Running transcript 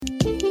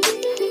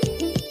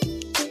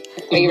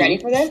Are you ready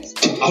for this?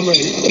 I'm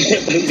ready.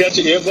 You got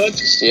your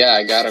earbuds? Yeah,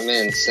 I got them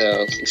in,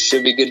 so we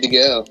should be good to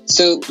go.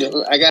 So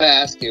I gotta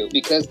ask you,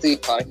 because the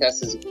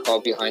podcast is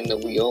called Behind the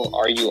Wheel,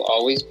 are you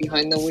always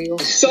behind the wheel?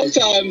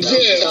 Sometimes,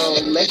 yeah. So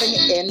living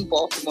in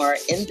Baltimore,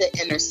 in the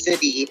inner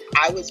city,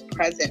 I was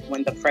present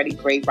when the Freddie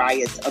Gray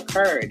riots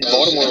occurred.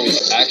 Baltimore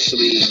was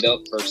actually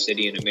the first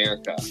city in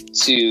America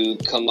to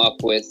come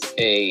up with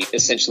a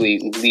essentially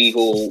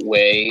legal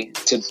way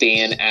to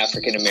ban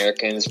African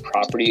Americans'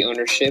 property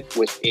ownership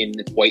within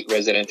white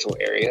residential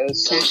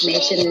areas. Snack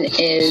Nation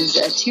is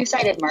a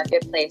two-sided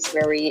marketplace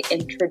where we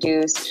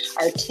introduce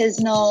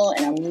artisanal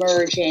and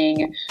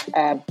emerging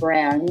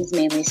brands,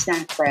 mainly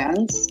snack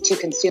brands, to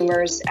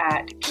consumers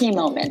at key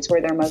moments where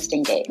they're most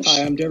engaged.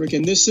 Hi, I'm Derek,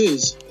 and this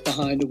is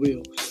Behind the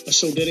Wheel, a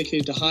show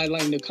dedicated to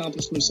highlighting the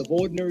accomplishments of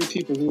ordinary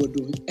people who are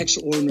doing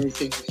extraordinary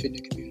things within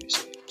their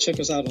communities.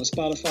 Check us out on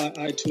Spotify,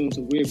 iTunes,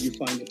 or wherever you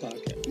find your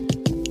podcast.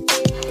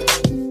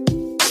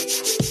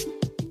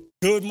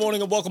 Good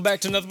morning and welcome back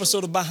to another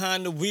episode of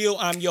Behind the Wheel.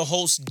 I'm your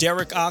host,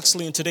 Derek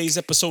Oxley, and today's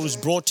episode is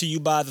brought to you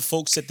by the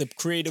folks at the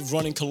Creative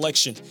Running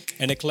Collection,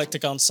 an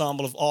eclectic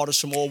ensemble of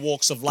artists from all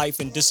walks of life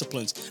and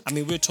disciplines. I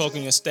mean, we're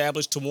talking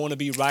established to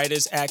wannabe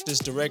writers, actors,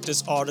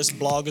 directors, artists,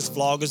 bloggers,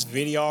 vloggers,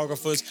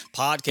 videographers,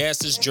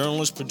 podcasters,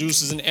 journalists,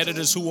 producers, and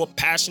editors who are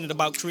passionate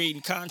about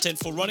creating content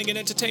for running and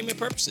entertainment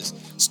purposes.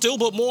 Still,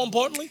 but more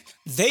importantly,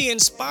 they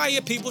inspire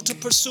people to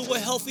pursue a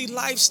healthy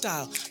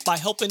lifestyle by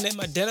helping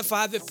them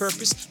identify their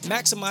purpose,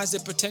 maximize their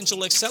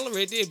potential,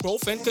 accelerate their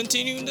growth, and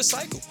continuing the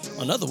cycle.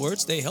 In other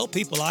words, they help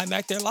people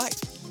IMAC their life.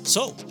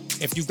 So,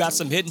 if you've got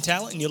some hidden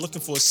talent and you're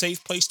looking for a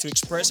safe place to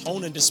express,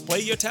 hone, and display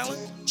your talent,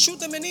 shoot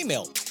them an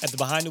email at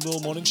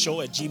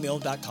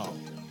thebehindthewheelmorningshow@gmail.com.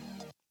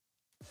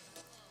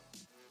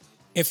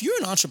 If you're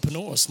an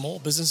entrepreneur, a small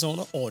business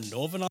owner, or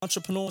know of an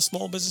entrepreneur, a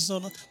small business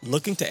owner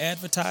looking to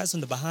advertise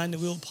on the Behind the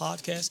Wheel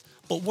podcast,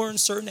 but weren't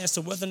certain as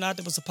to whether or not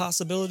there was a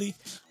possibility,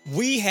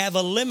 we have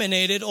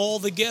eliminated all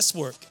the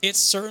guesswork. It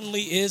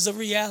certainly is a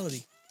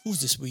reality.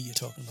 Who's this we you're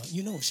talking about?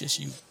 You know it's just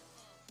you.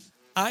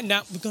 We're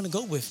going to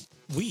go with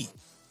we.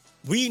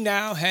 We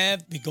now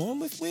have, we going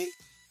with we?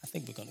 I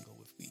think we're going to go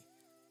with we.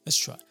 Let's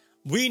try.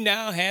 We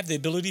now have the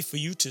ability for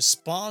you to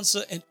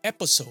sponsor an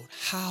episode.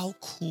 How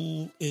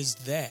cool is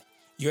that?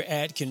 Your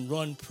ad can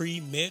run pre,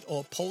 mid,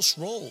 or post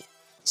roll.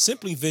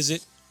 Simply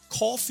visit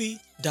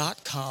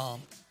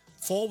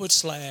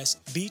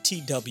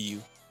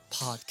coffee.com/BTW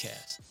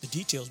podcast. The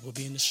details will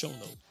be in the show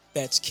note.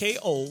 That's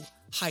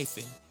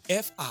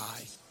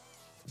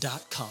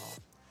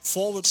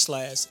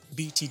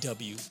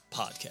KO-fi.com/BTW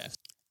podcast.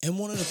 And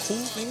one of the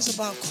cool things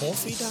about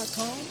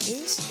coffee.com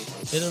is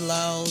it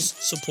allows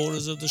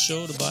supporters of the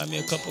show to buy me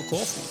a cup of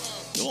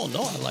coffee. You all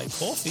know I like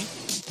coffee.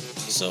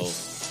 So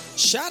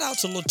shout out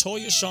to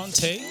Latoya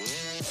Shante,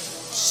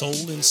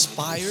 Soul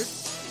Inspired,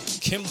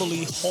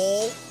 Kimberly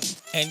Hall,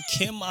 and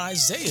Kim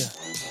Isaiah.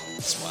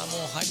 That's why I'm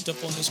all hyped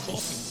up on this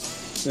coffee.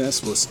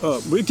 That's what's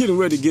up. We're getting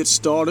ready to get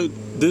started.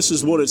 This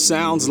is what it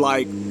sounds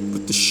like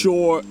with the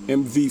Shure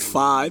MV5.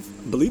 I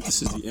believe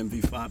this is the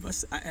MV5.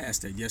 I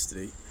asked that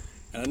yesterday,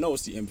 and I know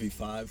it's the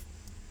MV5.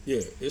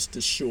 Yeah, it's the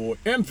Shure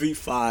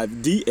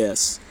MV5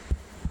 DS.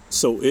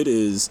 So it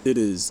is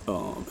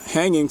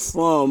hanging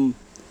from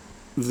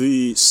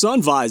the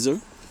sun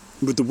visor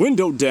with the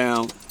window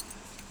down,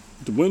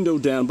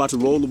 about to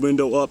roll the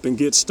window up and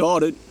get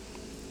started,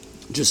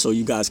 just so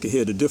you guys can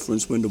hear the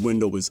difference when the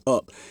window is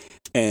up.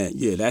 And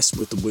yeah, that's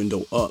with the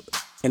window up.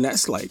 And that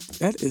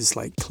is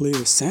like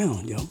clear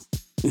sound, yo.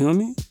 You know what I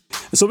mean?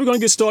 And so we're going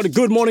to get started.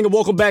 Good morning and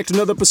welcome back to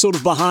another episode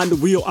of Behind the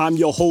Wheel. I'm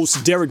your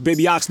host, Derek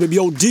Baby Ox, Baby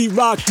O,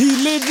 D-Rock, D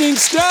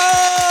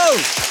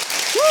Livingstone.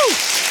 Woo!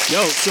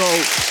 Yo, so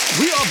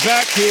we are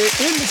back here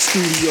in the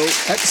studio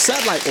at the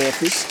satellite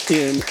office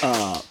in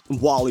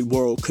Wally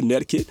World,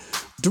 Connecticut.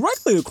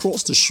 Directly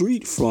across the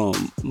street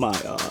from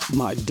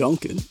my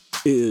Dunkin'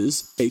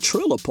 is a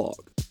trailer park.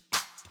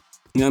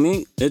 You know what I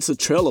mean? It's a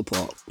trailer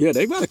park. Yeah,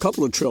 they've got a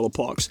couple of trailer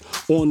parks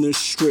on this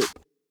strip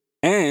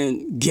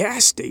and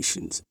gas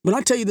stations. When I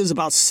tell you there's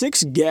about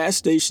 6 gas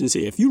stations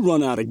here, if you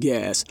run out of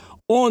gas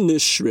on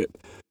this strip,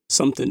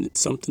 something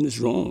is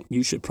wrong.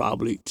 You should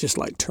probably just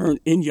like turn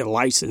in your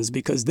license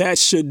because that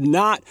should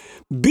not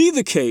be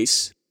the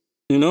case,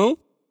 you know?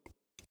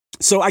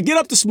 So I get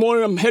up this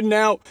morning, I'm heading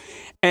out,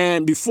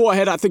 and before I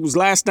head out, I think it was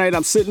last night,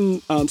 I'm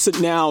sitting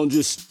down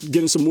just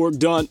getting some work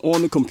done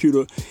on the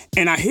computer,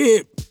 and I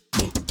hear,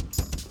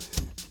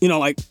 you know,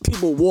 like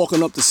people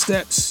walking up the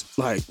steps,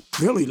 like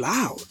really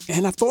loud.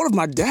 And I thought of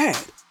my dad.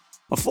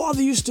 My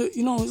father used to,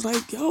 you know, was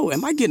like, yo,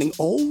 am I getting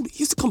old?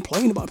 He used to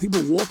complain about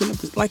people walking up,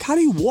 like, how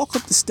do you walk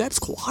up the steps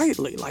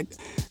quietly, like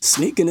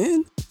sneaking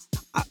in?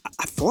 I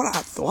thought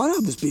I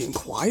was being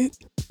quiet.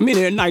 I mean,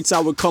 there are nights I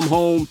would come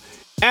home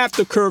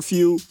after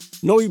curfew,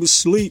 know he was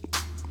asleep,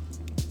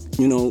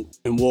 you know,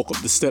 and walk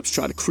up the steps,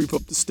 try to creep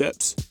up the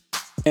steps.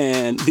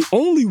 And the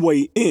only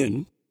way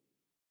in,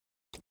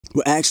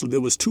 well, actually,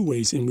 there was 2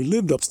 ways in. We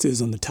lived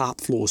upstairs on the top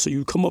floor, so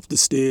you come up the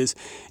stairs,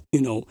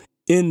 you know,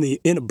 in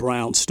a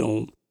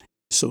brownstone.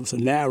 So it's a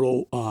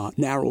narrow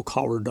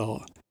corridor.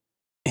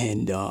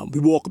 And we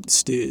walk up the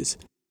stairs.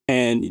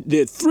 And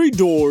there are 3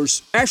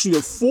 doors. Actually, there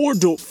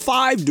are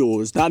 5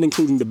 doors, not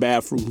including the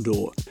bathroom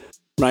door.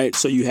 Right?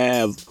 So you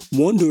have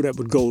one door that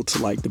would go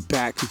to like the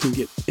back. You can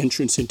get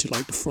entrance into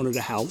like the front of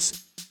the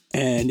house.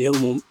 And the other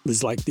one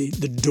was like the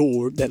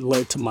door that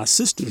led to my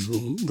sister's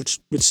room, which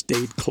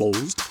stayed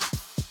closed.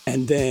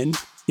 And then,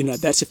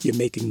 that's if you're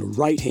making the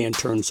right-hand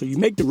turn. So you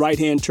make the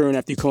right-hand turn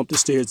after you come up the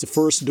stairs. The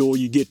first door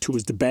you get to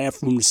is the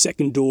bathroom. The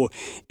second door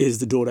is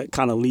the door that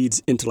kind of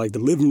leads into like the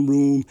living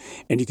room.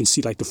 And you can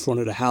see like the front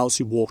of the house.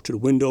 You walk to the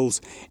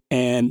windows.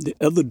 And the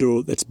other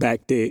door that's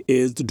back there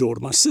is the door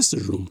to my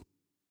sister's room.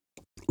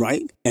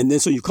 Right? And then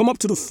so you come up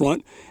to the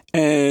front,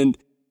 and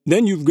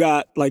then you've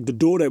got like the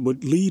door that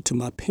would lead to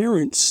my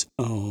parents'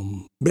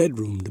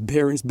 bedroom. The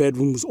parents'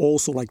 bedroom was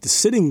also like the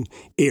sitting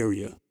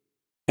area.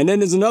 And then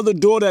there's another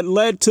door that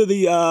led to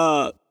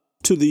the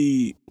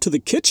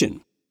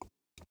kitchen.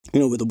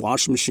 Where the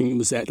washing machine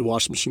was at. The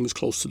washing machine was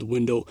close to the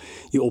window.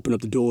 You open up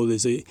the door,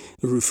 there's a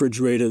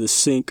refrigerator, the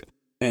sink,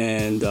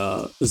 and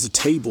there's a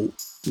table.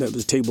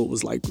 The table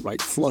was like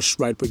right flush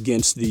right up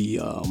against the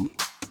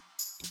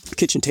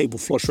kitchen table,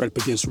 flush right up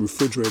against the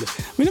refrigerator.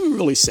 I never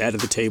really sat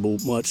at the table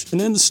much. And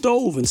then the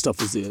stove and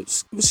stuff was there.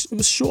 It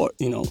was short,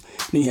 And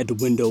then you had the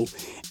window.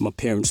 And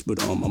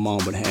my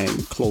mom would hang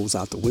clothes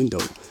out the window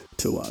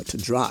to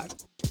dry.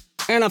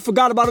 And I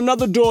forgot about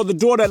another door, the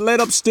door that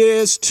led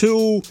upstairs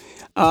to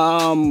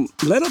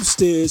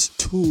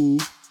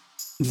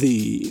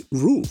the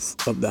roof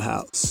of the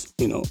house.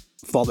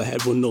 Father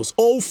had one of those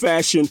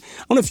old-fashioned,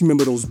 I don't know if you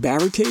remember those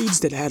barricades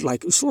that had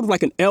like sort of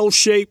like an L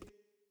shape.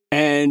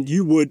 And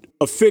you would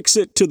affix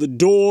it to the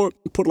door,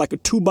 put like a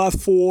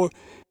 2x4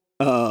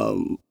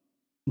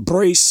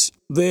 brace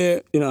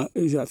there, I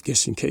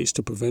guess in case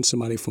to prevent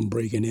somebody from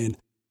breaking in,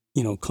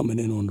 coming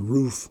in on the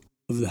roof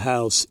of the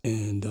house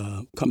and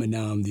coming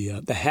down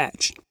the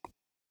hatch.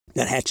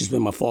 That hatch is where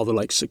my father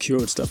like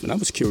secured stuff, and I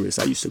was curious.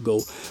 I used to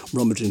go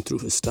rummaging through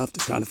his stuff to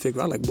try to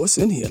figure out like what's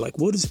in here, like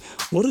what is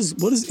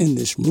in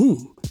this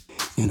room,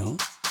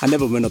 I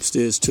never went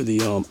upstairs to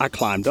the, I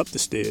climbed up the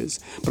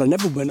stairs, but I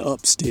never went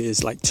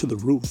upstairs like to the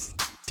roof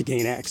to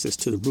gain access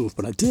to the roof.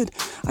 But I did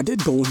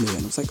go in there,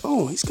 and I was like,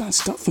 oh, he's got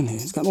stuff in here.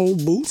 He's got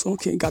old boots.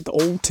 Okay, got the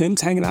old Timbs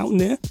hanging out in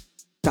there.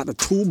 Got the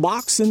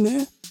toolbox in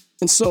there.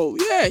 And so,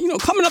 yeah,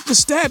 coming up the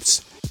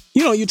steps,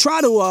 you try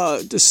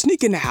to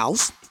sneak in the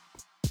house.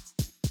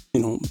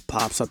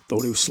 Pops, I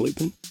thought he was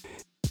sleeping.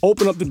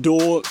 Open up the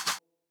door,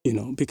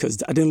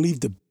 because I didn't leave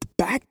the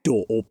back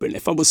door open.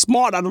 If I was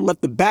smart, I'd have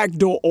left the back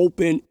door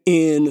open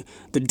in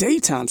the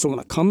daytime. So when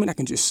I come in, I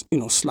can just,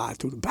 slide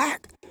through the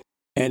back.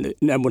 And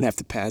I wouldn't have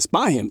to pass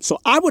by him. So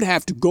I would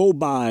have to go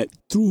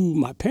through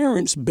my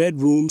parents'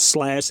 bedroom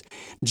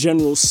 /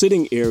 general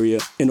sitting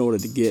area in order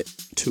to get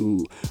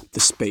to the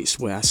space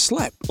where I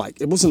slept. Like,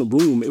 it wasn't a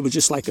room. It was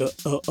just like a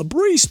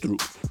breeze through.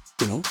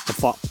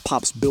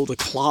 Pops built a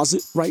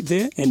closet right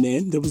there. And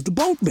then there was the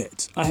bunk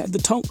beds. I had the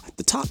top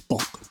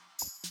bunk.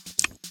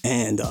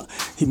 And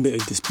he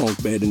made this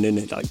bunk bed, and then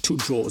there like 2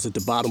 drawers at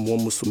the bottom.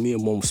 One was for me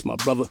and one was for my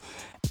brother.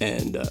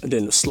 And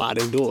then a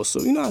sliding door. So,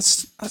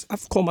 I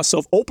call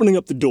myself opening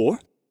up the door,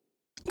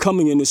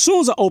 coming in. As soon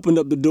as I opened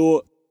up the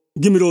door,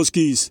 give me those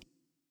keys.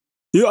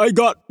 Yeah, I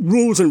got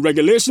rules and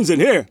regulations in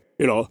here.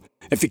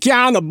 If you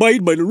can't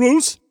abide by the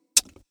rules,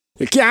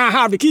 you can't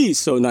have the keys.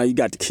 So now you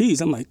got the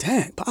keys. I'm like,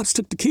 dang, Pops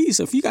took the keys.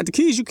 So if you got the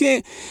keys, you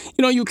can't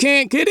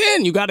get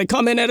in. You got to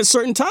come in at a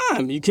certain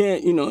time. You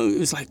can't,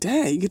 it's like,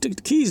 dang, you took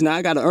the keys. Now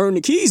I got to earn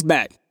the keys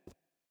back.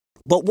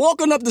 But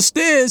walking up the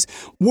stairs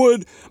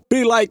would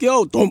be like,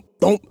 yo, don't.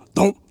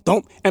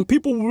 And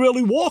people were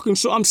really walking.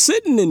 So I'm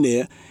sitting in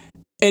there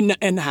in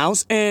the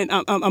house, and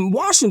I'm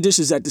washing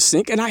dishes at the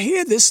sink, and I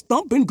hear this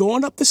thumping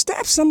going up the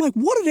steps. I'm like,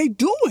 what are they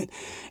doing?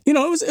 It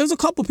was a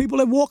couple people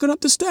that walking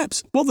up the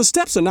steps. Well, the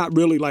steps are not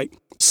really like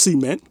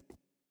cement.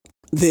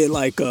 They're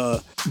like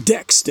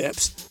deck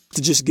steps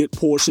to just get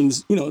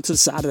portions, to the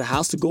side of the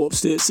house to go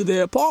upstairs to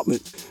their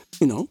apartment,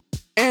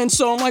 And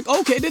so I'm like,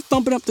 okay, they're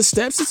thumping up the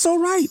steps. It's all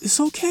right. It's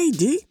okay,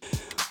 D.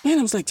 Man,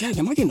 I was like, dang,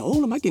 am I getting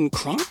old? Am I getting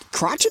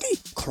crotchety?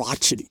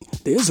 Crotchety.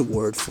 There's a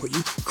word for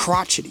you.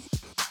 Crotchety.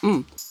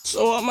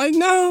 So I'm like,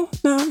 no,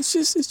 it's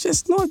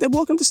just, no, they're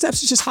walking up the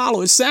steps. It's just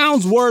hollow. It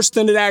sounds worse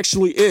than it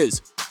actually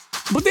is.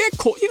 But they're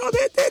cool.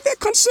 They're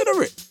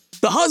considerate.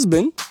 The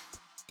husband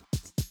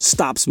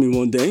stops me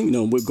one day,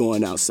 we're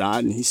going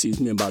outside and he sees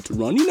me about to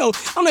run. I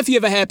don't know if you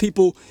ever had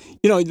people,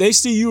 they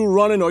see you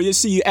running or you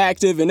see you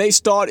active and they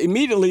start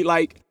immediately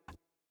like,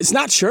 it's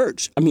not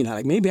church. I mean,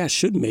 maybe I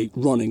should make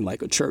running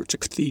like a church, a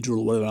cathedral,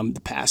 or whatever. I'm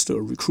the pastor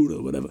or recruiter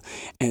or whatever,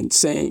 and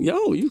saying,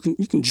 yo, you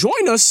can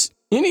join us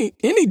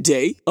any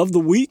day of the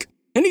week,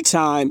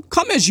 anytime.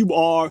 Come as you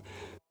are.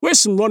 Wear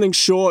some running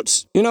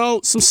shorts,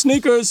 some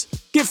sneakers,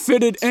 get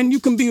fitted, and you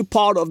can be a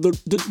part of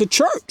the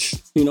church,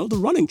 the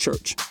running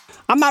church.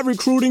 I'm not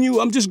recruiting you.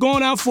 I'm just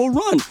going out for a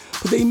run.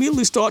 But they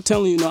immediately start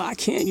telling you, I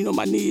can't,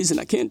 my knees, and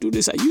I can't do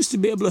this. I used to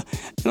be able to.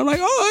 And I'm like,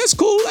 oh, that's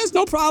cool. That's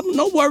no problem.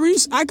 No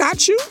worries. I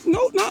got you.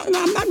 No,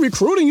 I'm not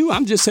recruiting you.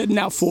 I'm just heading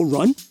out for a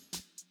run.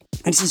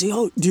 And he says,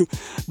 yo,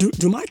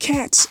 do my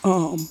cats,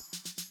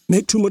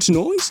 make too much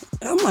noise?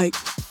 And I'm like,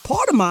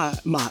 part of my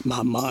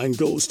mind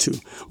goes to,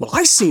 well,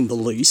 I seen the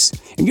lease,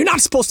 and you're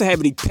not supposed to have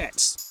any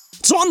pets.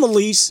 It's on the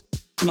lease.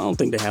 And I don't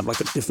think they have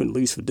like a different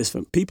lease for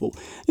different people.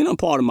 You know,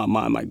 part of my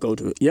mind might go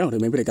to,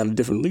 maybe they got a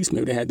different lease.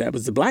 Maybe they had that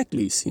was the black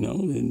lease,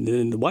 and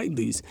then the white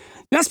lease.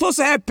 You're not supposed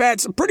to have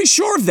pets. I'm pretty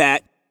sure of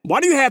that. Why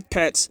do you have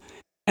pets?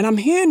 And I'm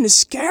hearing this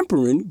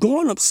scampering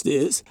going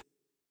upstairs,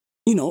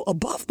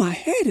 above my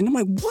head. And I'm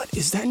like, what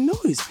is that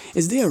noise?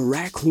 Is there a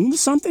raccoon or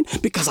something?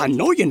 Because I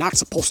know you're not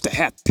supposed to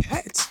have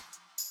pets.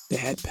 They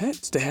had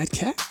pets. They had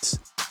cats.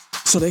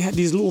 So they had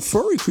these little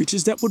furry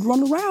creatures that would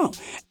run around.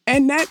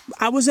 And that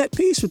I was at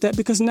peace with that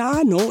because now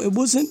I know it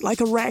wasn't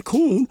like a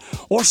raccoon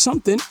or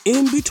something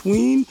in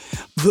between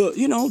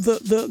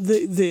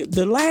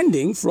the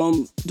landing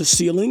from the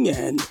ceiling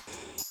and,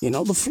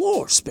 the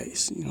floor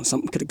space.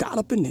 Something could have got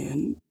up in there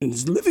and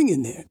is living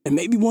in there. And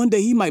maybe one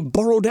day he might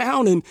burrow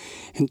down and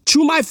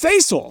chew my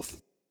face off.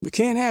 We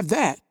can't have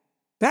that.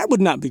 That would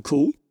not be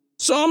cool.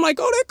 So I'm like,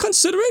 oh, they're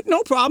considerate,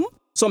 no problem.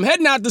 So I'm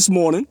heading out this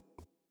morning.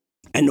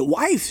 And the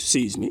wife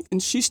sees me,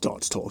 and she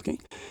starts talking,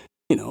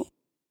 let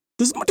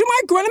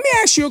me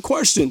ask you a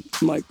question.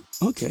 I'm like,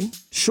 okay,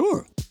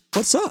 sure.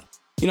 What's up?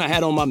 I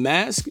had on my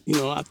mask.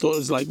 I thought it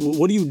was like, well,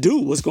 what do you do?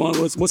 What's going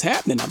on? What's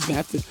happening? I was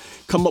going to have to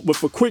come up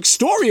with a quick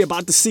story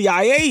about the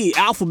CIA,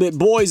 alphabet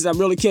boys. I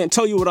really can't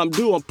tell you what I'm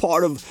doing. I'm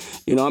part of,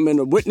 I'm in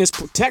a witness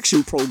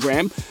protection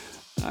program.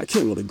 I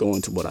can't really go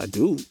into what I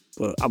do,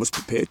 but I was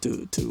prepared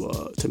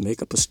to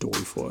make up a story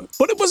for it.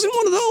 But it wasn't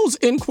one of those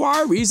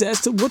inquiries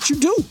as to what you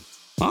do.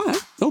 All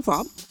right, no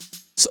problem.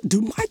 So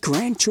do my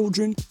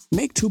grandchildren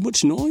make too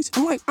much noise?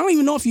 I'm like, I don't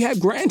even know if you have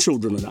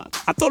grandchildren or not.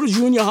 I thought it was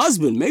you and your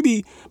husband,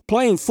 maybe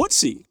playing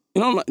footsie.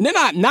 They're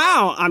not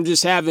now.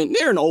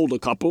 They're an older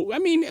couple. I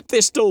mean, if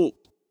they're still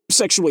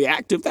sexually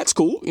active, that's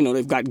cool.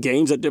 They've got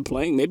games that they're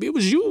playing. Maybe it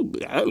was you,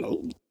 I don't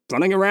know,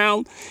 running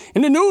around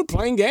in the nude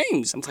playing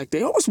games. I'm like,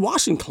 they're always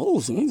washing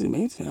clothes. I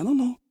don't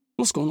know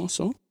what's going on.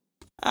 So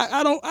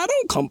I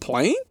don't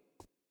complain.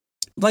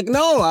 Like,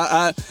 no,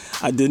 I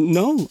didn't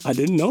know. I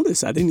didn't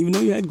notice. I didn't even know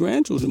you had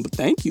grandchildren. But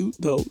thank you,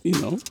 though,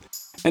 And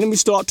then we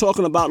start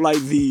talking about like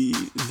the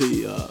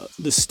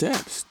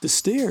steps, the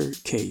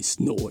staircase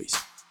noise.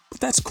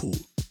 But that's cool.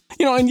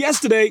 And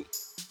yesterday,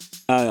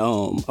 I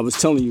was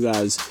telling you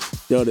guys,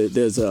 that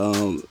there's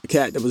a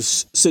cat that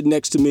was sitting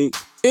next to me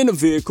in a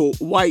vehicle,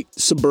 white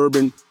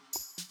Suburban,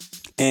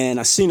 and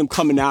I seen him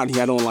coming out. He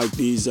had on like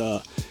these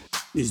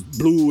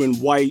blue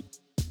and white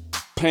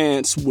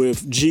pants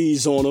with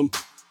G's on them.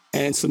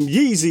 And some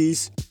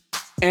Yeezys,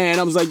 and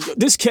I was like,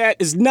 this cat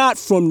is not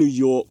from New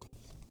York.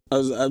 I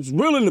was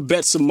willing to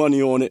bet some money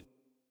on it.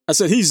 I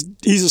said he's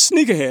a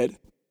sneakerhead.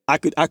 I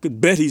could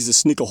bet he's a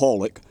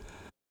sneakerholic,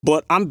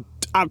 but I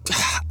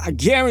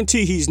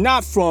guarantee he's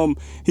not from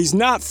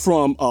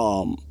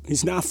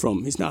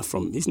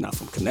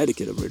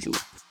Connecticut originally.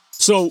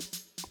 So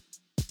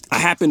I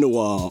happened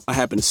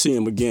to see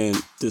him again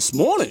this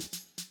morning.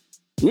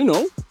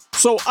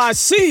 So I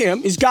see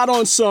him. He's got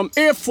on some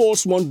Air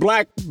Force One,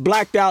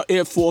 blacked out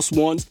Air Force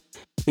Ones.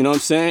 You know what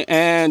I'm saying?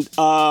 And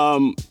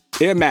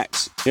Air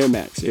Max,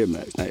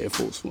 not Air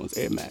Force Ones,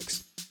 Air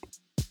Max.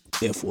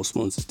 Air Force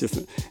Ones is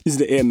different. These are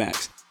the Air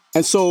Max.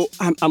 And so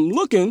I'm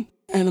looking,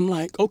 and I'm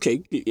like,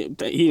 okay, he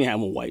didn't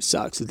have on white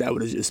socks. So that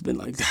would have just been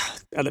like,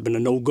 that'd have been a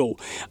no-go.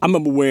 I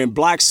remember wearing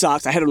black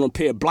socks. I had on a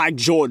pair of black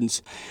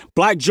Jordans,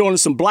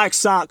 some black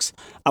socks.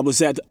 I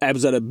was at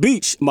a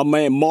beach. My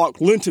man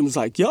Mark Linton was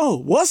like, yo,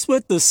 what's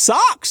with the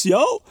socks,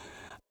 yo?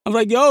 I'm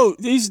like, yo,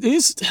 these,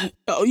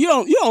 you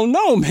don't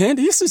know, man.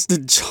 This is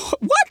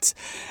what?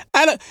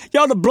 And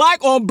the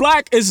black on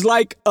black is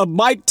like a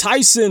Mike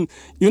Tyson,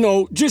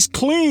 just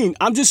clean.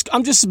 I'm just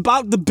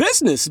about the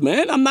business,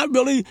 man. I'm not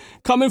really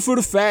coming for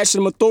the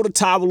fashion. I'm gonna throw the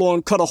towel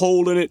on, cut a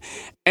hole in it,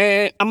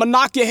 and I'm gonna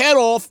knock your head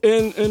off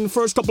in the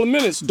first couple of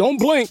minutes. Don't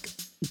blink.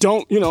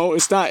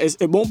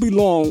 It won't be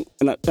long,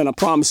 and I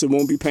promise it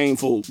won't be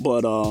painful.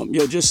 But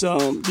just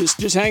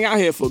hang out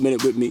here for a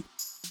minute with me.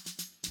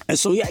 And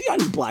so, yeah, you got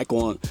the black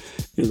on,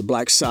 the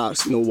black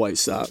socks, no white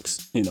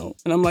socks, And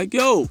I'm like,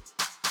 yo,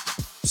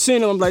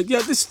 seeing him, I'm like,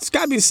 yeah, this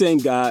got to be the same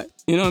guy.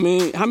 You know what I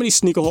mean? How many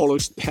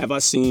sneakerholics have I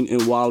seen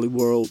in Wally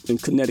World in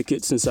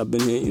Connecticut since I've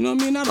been here? You know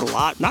what I mean? Not a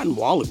lot. Not in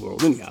Wally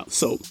World, anyhow.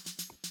 So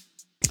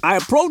I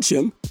approach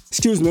him.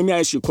 Excuse me, let me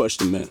ask you a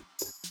question, man.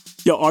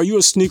 Yo, are you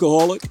a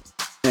sneakerholic?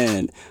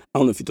 And I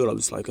don't know if you thought I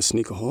was like a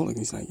sneakerholic.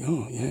 He's like,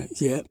 oh,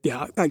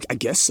 yeah, I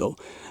guess so.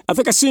 I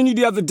think I seen you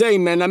the other day,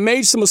 man. I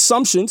made some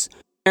assumptions.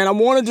 And I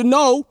wanted to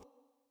know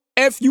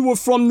if you were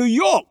from New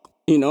York,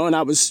 and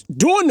I was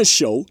doing the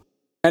show,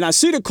 and I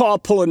see the car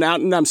pulling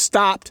out, and I'm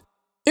stopped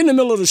in the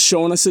middle of the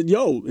show, and I said,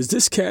 yo, is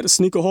this cat a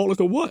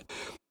sneakerholic or what?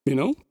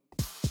 I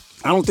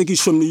don't think he's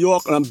from New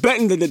York, and I'm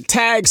betting that the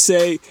tags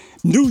say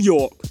New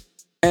York,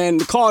 and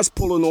the car's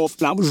pulling off,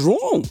 and I was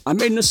wrong. I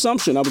made an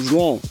assumption. I was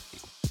wrong.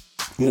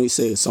 You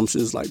say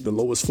assumption is like the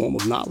lowest form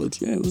of knowledge.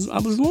 Yeah, I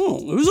was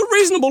wrong. It was a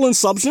reasonable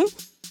assumption,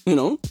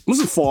 it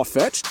wasn't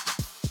far-fetched,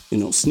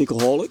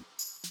 sneakerholic.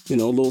 You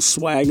know, a little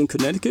swag in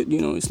Connecticut.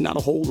 You know, it's not a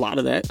whole lot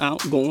of that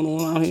going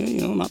on out here.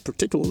 You know, not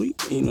particularly.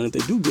 You know, if they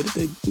do get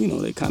it,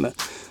 they kind of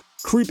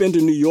creep into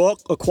New York,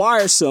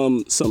 acquire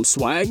some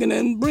swag, and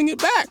then bring it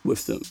back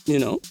with them. You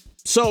know,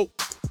 so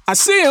I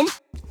see him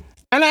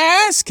and I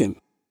ask him.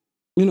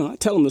 You know, I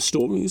tell him the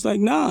story. He's like,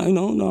 no,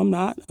 I'm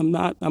not.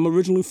 I'm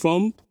originally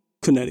from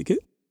Connecticut.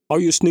 Are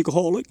you a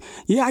sneakerholic?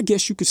 Yeah, I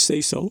guess you could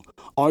say so.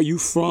 Are you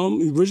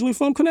originally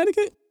from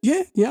Connecticut?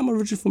 Yeah, I'm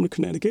originally from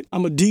Connecticut.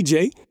 I'm a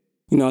DJ.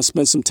 You know, I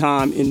spent some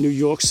time in New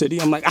York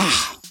City. I'm like,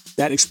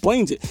 that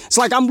explains it. It's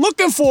like I'm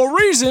looking for a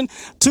reason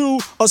to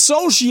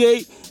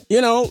associate, you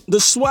know,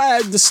 the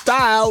swag, the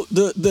style,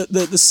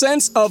 the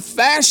sense of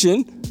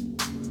fashion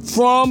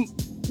from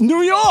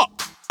New York.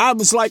 I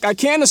was like, I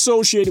can't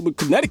associate it with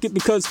Connecticut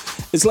because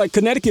it's like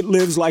Connecticut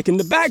lives like in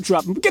the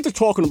backdrop. And we get to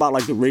talking about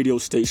like the radio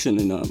station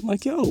and I'm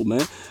like, yo,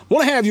 man, I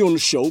want to have you on the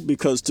show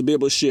because to be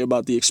able to share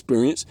about the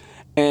experience.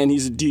 And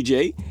he's a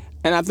DJ.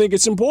 And I think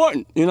it's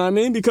important, you know what I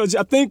mean? Because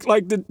I think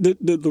like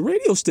the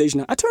radio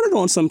station, I turn it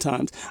on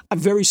sometimes. I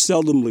very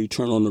seldomly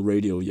turn on the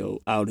radio,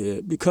 out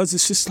here because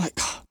it's just like,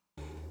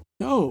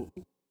 I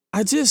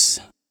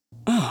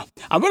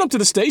went up to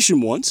the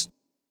station once,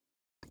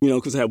 you know,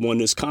 because I had won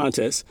this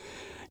contest,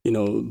 you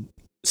know,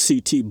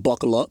 CT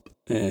Buckle Up.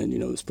 And, you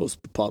know, it's supposed to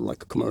be part of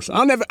like a commercial.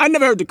 I never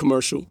heard the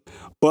commercial,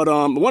 but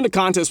won the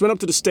contest, went up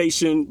to the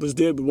station, was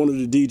there with one of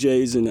the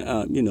DJs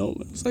and, you know,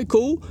 it's like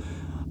cool.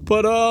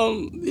 But,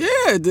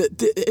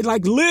 it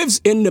like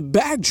lives in the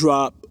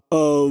backdrop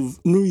of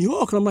New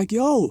York. And I'm like,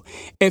 yo,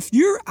 if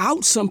you're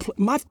out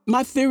someplace,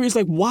 my theory is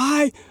like,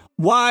 why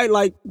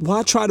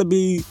try to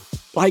be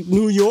like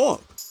New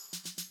York?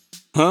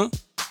 Huh?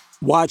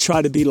 Why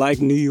try to be like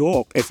New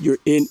York? If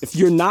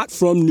you're not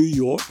from New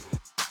York,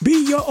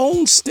 be your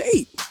own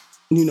state.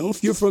 You know,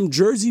 if you're from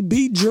Jersey,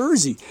 be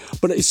Jersey.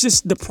 But it's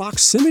just the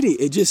proximity.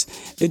 It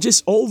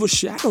just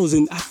overshadows.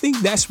 And I think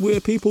that's where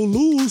people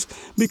lose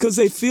because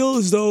they feel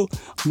as though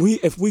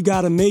if we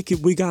got to make it,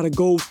 we got to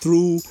go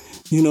through,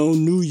 you know,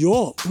 New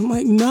York. I'm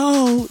like,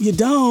 no, you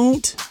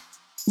don't.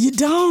 You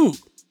don't.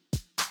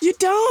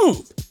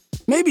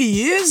 Maybe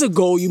years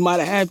ago you might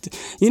have had to,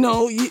 you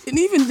know, and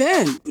even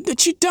then,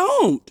 but you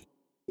don't.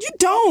 You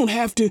don't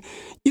have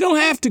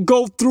to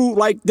go through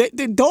like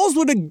those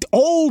were the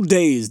old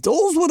days.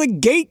 Those were the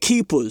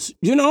gatekeepers,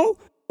 you know?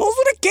 Those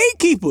were the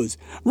gatekeepers.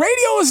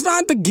 Radio is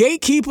not the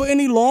gatekeeper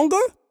any longer.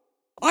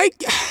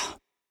 Like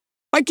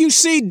you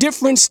see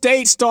different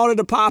states started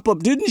to pop up.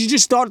 Didn't you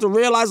just start to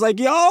realize like,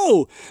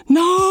 yo,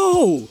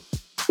 no,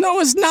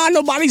 it's not.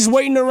 Nobody's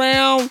waiting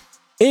around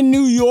in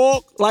New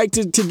York, like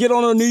to get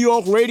on a New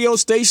York radio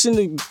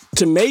station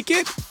to make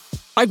it.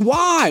 Like,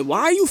 why?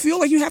 Why you feel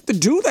like you have to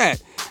do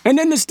that? And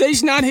then the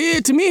station out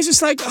here, to me, it's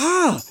just like,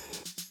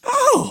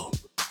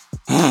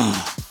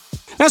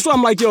 That's why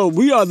I'm like, yo,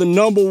 we are the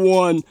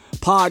 #1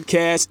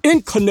 podcast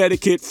in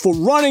Connecticut for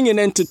running and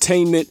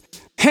entertainment.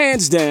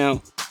 Hands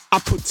down, I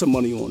put some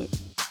money on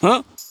it.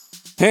 Huh?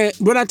 And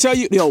when I tell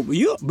you, yo,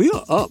 we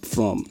are up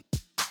from,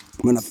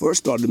 when I first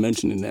started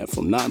mentioning that,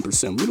 from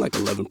 9%, we're like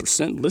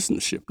 11%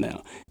 listenership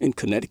now in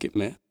Connecticut,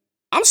 man.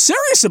 I'm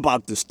serious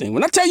about this thing.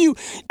 When I tell you,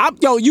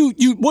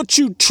 what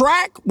you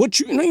track, what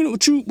you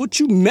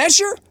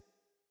measure,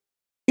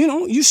 you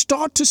know, you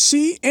start to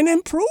see an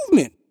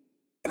improvement.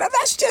 And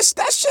that's just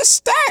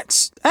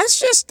stats.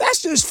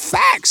 That's just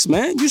facts,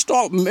 man. You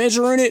start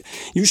measuring it.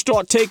 You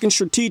start taking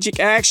strategic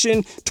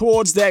action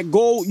towards that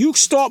goal. You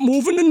start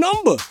moving the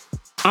number.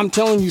 I'm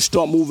telling you,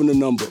 start moving the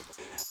number.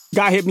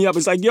 Guy hit me up.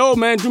 It's like, yo,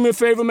 man, do me a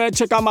favor, man.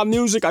 Check out my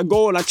music. I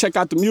go and I check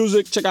out the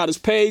music, check out his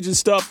page and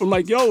stuff. I'm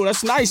like, yo,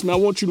 that's nice, man. I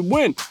want you to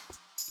win.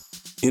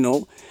 You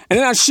know? And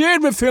then I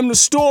shared with him the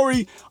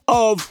story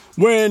of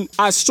when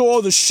I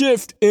saw the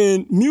shift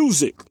in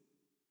music.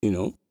 You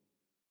know?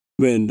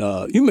 When,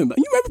 do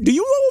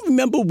you all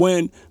remember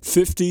when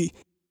 50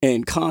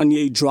 and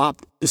Kanye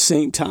dropped the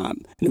same time?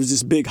 And there was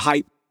this big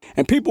hype.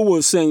 And people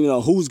were saying, you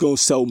know, who's going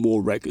to sell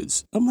more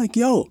records? I'm like,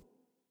 yo,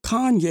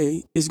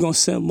 Kanye is going to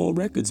sell more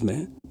records,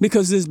 man,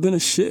 because there's been a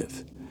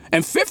shift.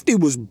 And 50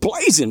 was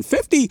blazing.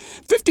 50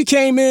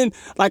 came in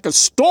like a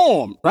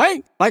storm,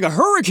 right? Like a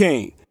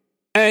hurricane.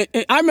 And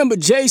I remember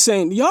Jay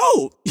saying,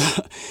 yo,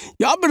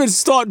 y'all better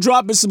start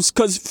dropping some,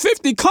 because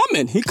 50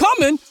 coming. He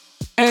coming.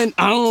 And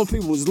I don't know if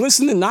people was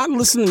listening,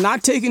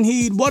 not taking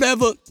heed,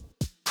 whatever.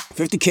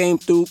 50 came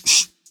through,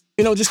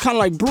 you know, just kind of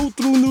like brewed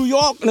through New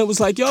York. And it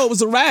was like, yo, it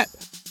was a wrap.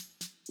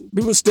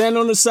 People standing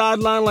on the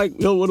sideline like,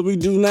 yo, what do we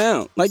do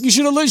now? Like, you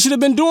should have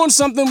been doing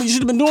something. You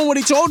should have been doing what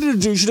he told you to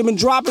do. You should have been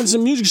dropping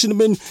some music. You should have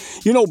been,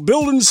 you know,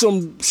 building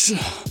some. Should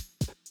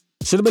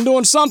have been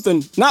doing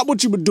something. Not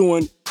what you were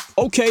doing.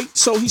 Okay,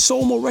 so he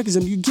sold more records.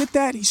 And you get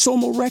that? He sold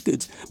more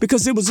records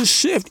because there was a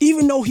shift.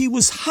 Even though he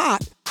was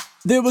hot,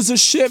 there was a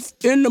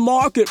shift in the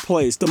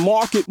marketplace. The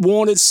market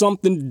wanted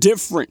something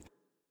different.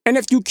 And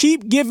if you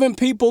keep giving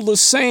people the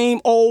same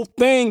old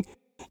thing,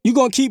 you're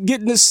going to keep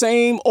getting the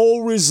same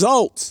old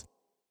results.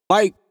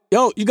 Like,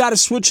 yo, you got to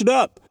switch it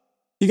up.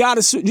 You got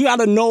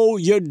to know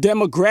your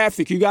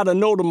demographic. You got to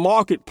know the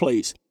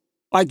marketplace.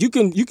 Like you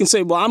can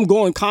say, well, I'm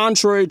going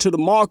contrary to the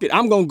market.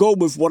 I'm going to go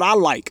with what I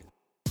like,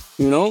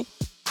 you know?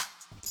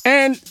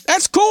 And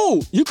that's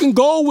cool. You can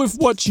go with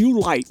what you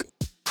like.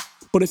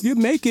 But if you're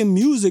making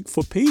music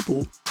for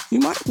people, you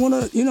might want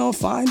to, you know,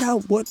 find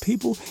out what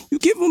people, you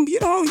give them, you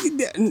know,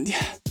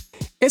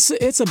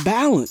 it's a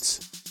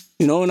balance,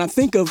 you know? And I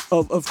think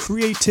of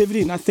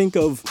creativity, and I think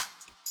of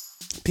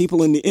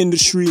people in the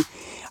industry.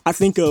 I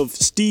think of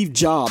Steve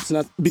Jobs,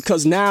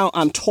 because now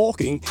I'm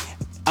talking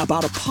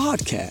about a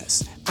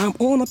podcast. I'm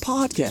on a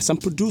podcast. I'm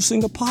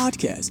producing a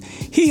podcast.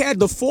 He had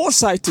the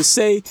foresight to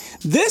say,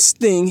 this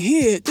thing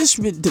here, this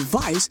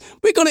device,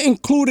 we're going to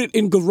include it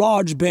in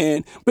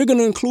GarageBand. We're going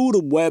to include a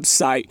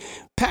website,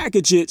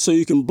 package it so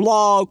you can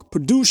blog,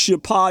 produce your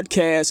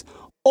podcast,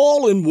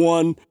 all in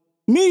one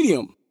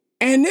medium.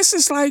 And this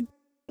is like,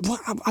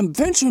 I'm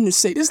venturing to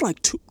say, this is like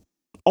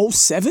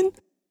 2007.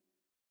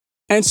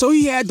 And so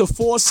he had the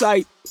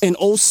foresight in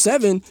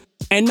 2007,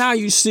 and now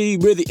you see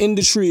where the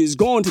industry is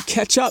going to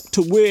catch up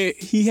to where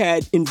he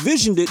had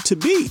envisioned it to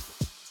be.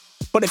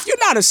 But if you're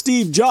not a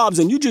Steve Jobs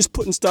and you're just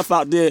putting stuff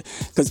out there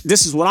because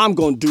this is what I'm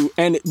going to do,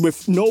 and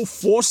with no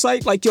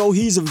foresight, like, yo,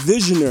 he's a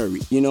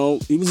visionary, you know?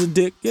 He was a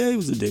dick. Yeah, he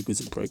was a dick. He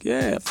was a prick.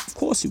 Yeah, of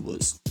course he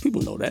was.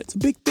 People know that. It's a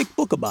big, thick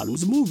book about him.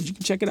 It's a movie. You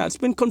can check it out. It's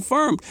been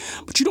confirmed.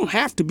 But you don't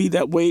have to be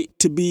that way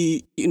to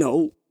be, you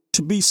know,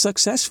 to be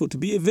successful, to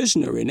be a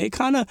visionary. And they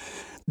kind of...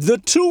 The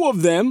two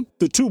of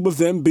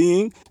them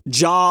being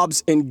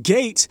Jobs and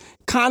Gates,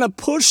 kind of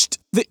pushed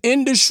the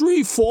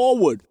industry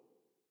forward,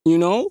 you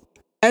know?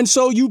 And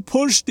so you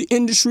push the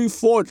industry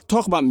forward.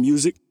 Talk about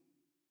music.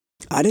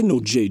 I didn't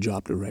know Jay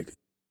dropped a record.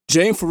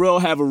 Jay and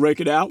Pharrell have a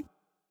record out,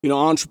 you know,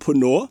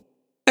 Entrepreneur.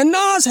 And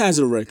Nas has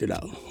a record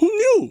out. Who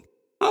knew?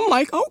 I'm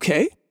like,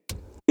 okay.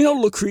 You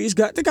know, Lecrae's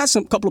they got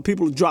some couple of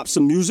people who dropped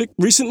some music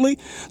recently.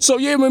 So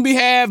yeah, when we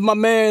have my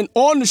man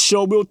on the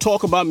show, we'll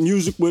talk about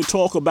music. We'll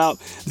talk about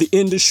the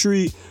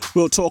industry.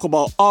 We'll talk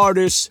about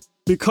artists,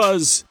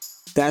 because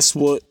that's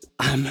what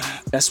I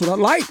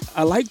like.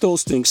 I like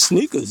those things.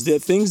 Sneakers. They're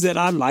things that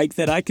I like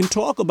that I can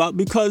talk about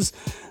because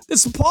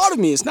it's a part of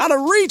me. It's not a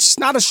reach. It's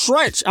not a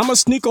stretch. I'm a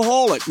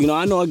sneakerholic. You know,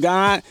 I know a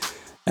guy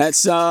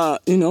that's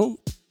you know,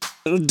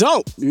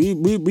 dope.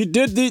 We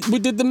did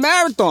the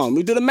marathon.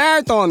 We did a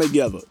marathon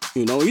together.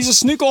 You know, he's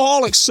a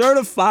sneakerholic,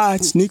 certified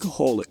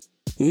sneakerholic.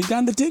 He's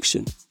got an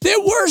addiction. There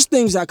are worse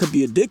things I could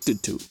be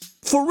addicted to.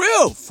 For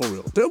real.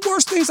 There are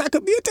worse things I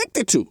could be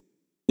addicted to.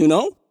 You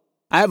know,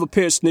 I have a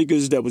pair of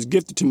sneakers that was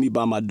gifted to me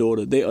by my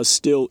daughter. They are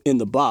still in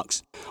the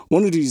box.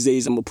 One of these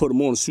days, I'm gonna put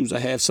them on as soon as I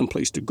have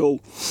someplace to go.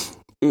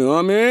 You know what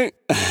I mean?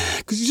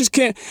 Because you just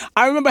can't.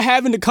 I remember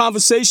having the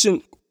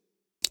conversation.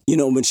 You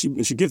know, when she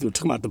gifted me,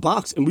 took them out the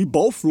box, and we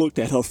both looked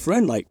at her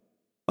friend like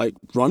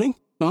running.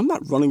 No, I'm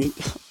not running in.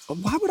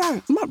 Why would I?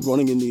 I'm not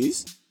running in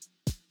these.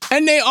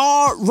 And they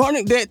are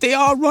running. They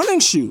are running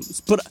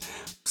shoes. But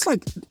it's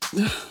like,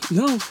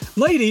 no,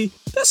 lady,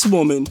 this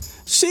woman,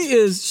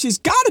 she's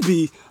got to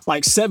be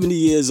like 70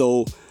 years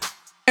old,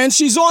 and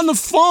she's on the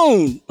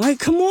phone. Like,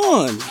 come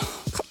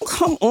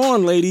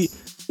on, lady.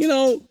 You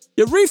know,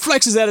 your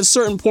reflexes at a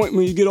certain point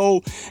when you get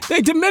old,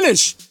 they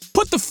diminish.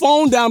 Put the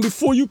phone down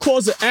before you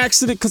cause an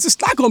accident, because it's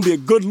not going to be a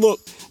good look.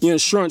 Your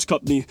insurance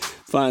company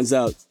finds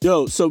out.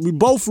 Yo, so we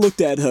both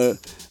looked at her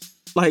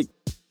like,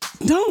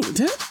 no,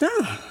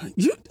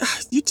 you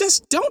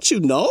just, don't you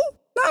know?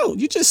 No,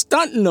 you just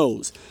stunting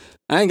those.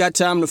 I ain't got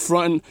time to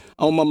front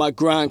on my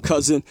grind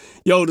cousin.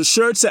 Yo, the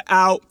shirts are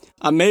out.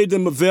 I made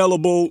them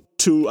available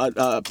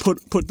to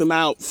put them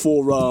out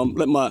for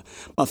let my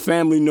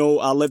family know.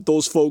 I let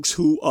those folks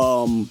who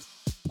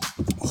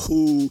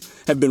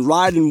have been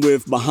riding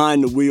with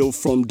Behind the Wheel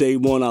from day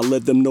one, I'll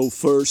let them know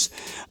first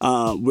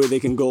where they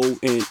can go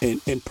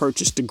and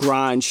purchase the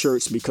grind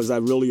shirts, because I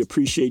really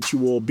appreciate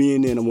you all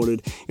being there.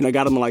 And I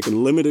got them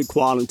in limited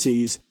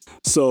quantities.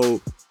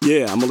 So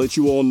yeah, I'm gonna let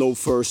you all know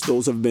first.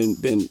 Those have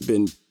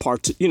been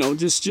part,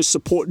 just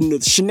supporting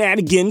the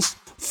shenanigans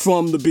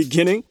from the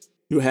beginning.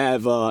 You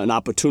have an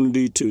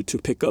opportunity to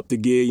pick up the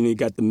gear. You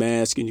got the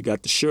mask and you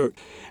got the shirt.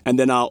 And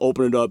then I'll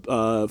open it up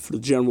for the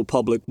general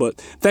public. But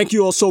thank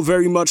you all so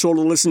very much, all the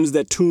listeners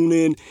that tune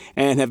in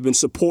and have been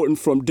supporting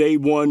from day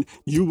one.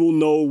 You will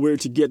know where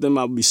to get them.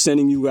 I'll be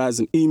sending you guys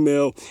an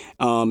email.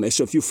 And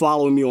so if you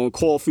follow me on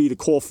Ko-fi, the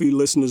Ko-fi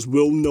listeners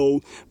will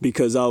know,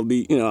 because I'll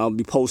be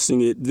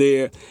posting it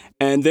there.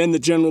 And then the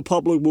general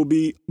public will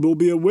be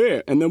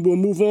aware. And then we'll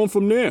move on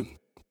from there.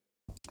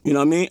 You know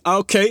what I mean?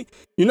 Okay.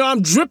 You know,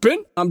 I'm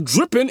dripping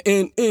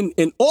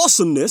in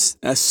awesomeness.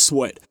 That's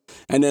sweat.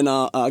 And then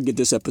I'll get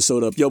this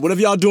episode up. Yo, whatever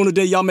y'all doing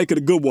today, y'all make it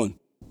a good one.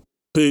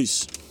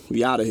 Peace.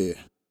 We out of here.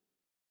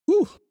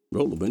 Whew.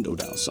 Roll the window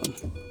down, son.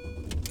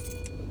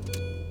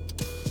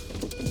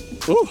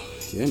 Oh,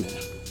 yeah, man.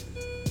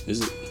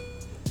 Is it?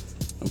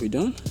 Are we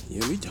done?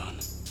 Yeah, we done.